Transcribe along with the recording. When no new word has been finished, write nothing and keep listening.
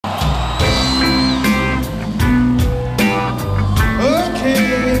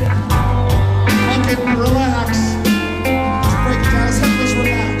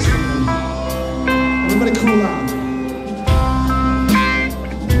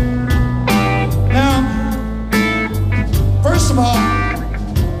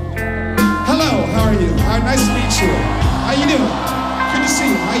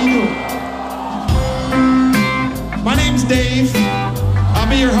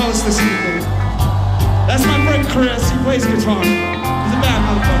host this evening. That's my friend Chris, he plays guitar. He's a bad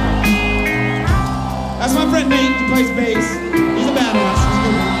motherfucker. That's my friend Nate, he plays bass. He's a badass, he's a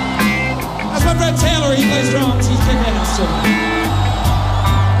good one. That's my friend Taylor, he plays drums, he's kick-ass too.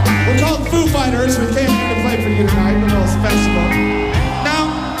 We're called Foo Fighters, we came here to play for you tonight, the little festival.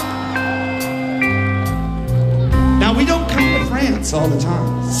 Now we don't come to France all the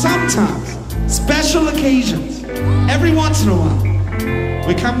time. Sometimes, special occasions, every once in a while,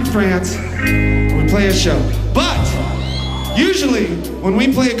 we come to France, we play a show. But, usually, when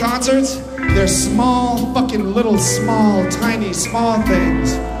we play concerts, they're small, fucking little, small, tiny, small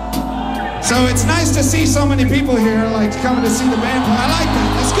things. So it's nice to see so many people here, like, coming to see the band play. I like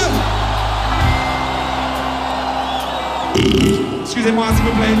that, that's good. Excusez-moi, s'il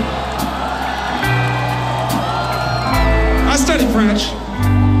vous plaît. I studied French.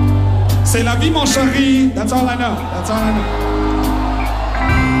 C'est la vie, mon chéri. That's all I know. That's all I know.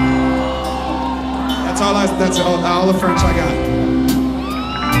 That's all the French I got.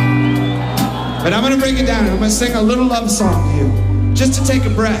 But I'm gonna break it down and I'm gonna sing a little love song to you, just to take a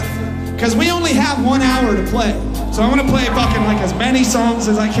breath. Because we only have 1 hour to play. So I'm gonna play fucking like as many songs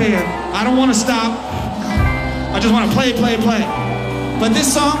as I can. I don't wanna stop. I just wanna play. But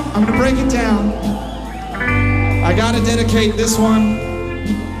this song, I'm gonna break it down. I gotta dedicate this one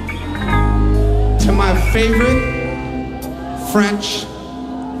to my favorite French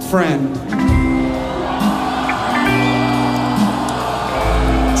friend.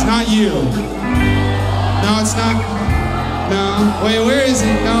 It's not you. No, it's not. No. Wait, where is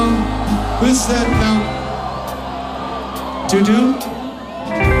he? No. Who's that? No. Doudou?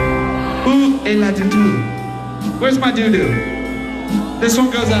 Où est la Doudou? Where's my Doudou? This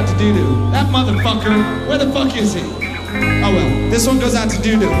one goes out to Doudou. That motherfucker, where the fuck is he? Oh well, this one goes out to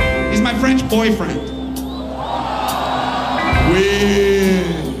Doudou. He's my French boyfriend. Weird.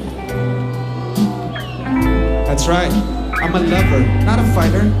 That's right, I'm a lover, not a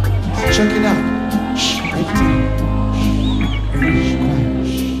fighter. Check it out. Shh, break it down. Everybody's quiet.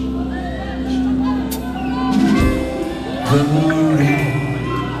 The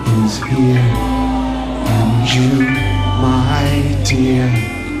rain is here, and you, my dear,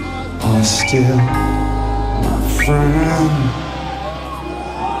 are still my friend.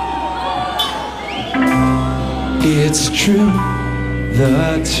 It's true,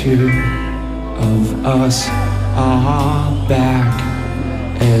 the two of us are back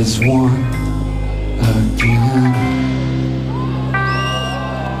as one again.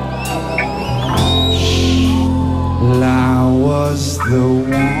 I was the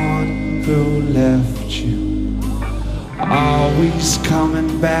one who left you, always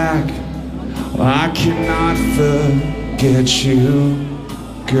coming back. I cannot forget you,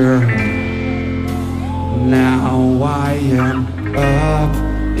 girl. Now I am up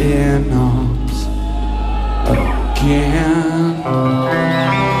in arms again.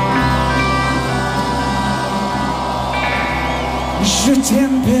 Je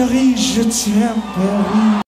t'aime, Paris, je t'aime, Paris.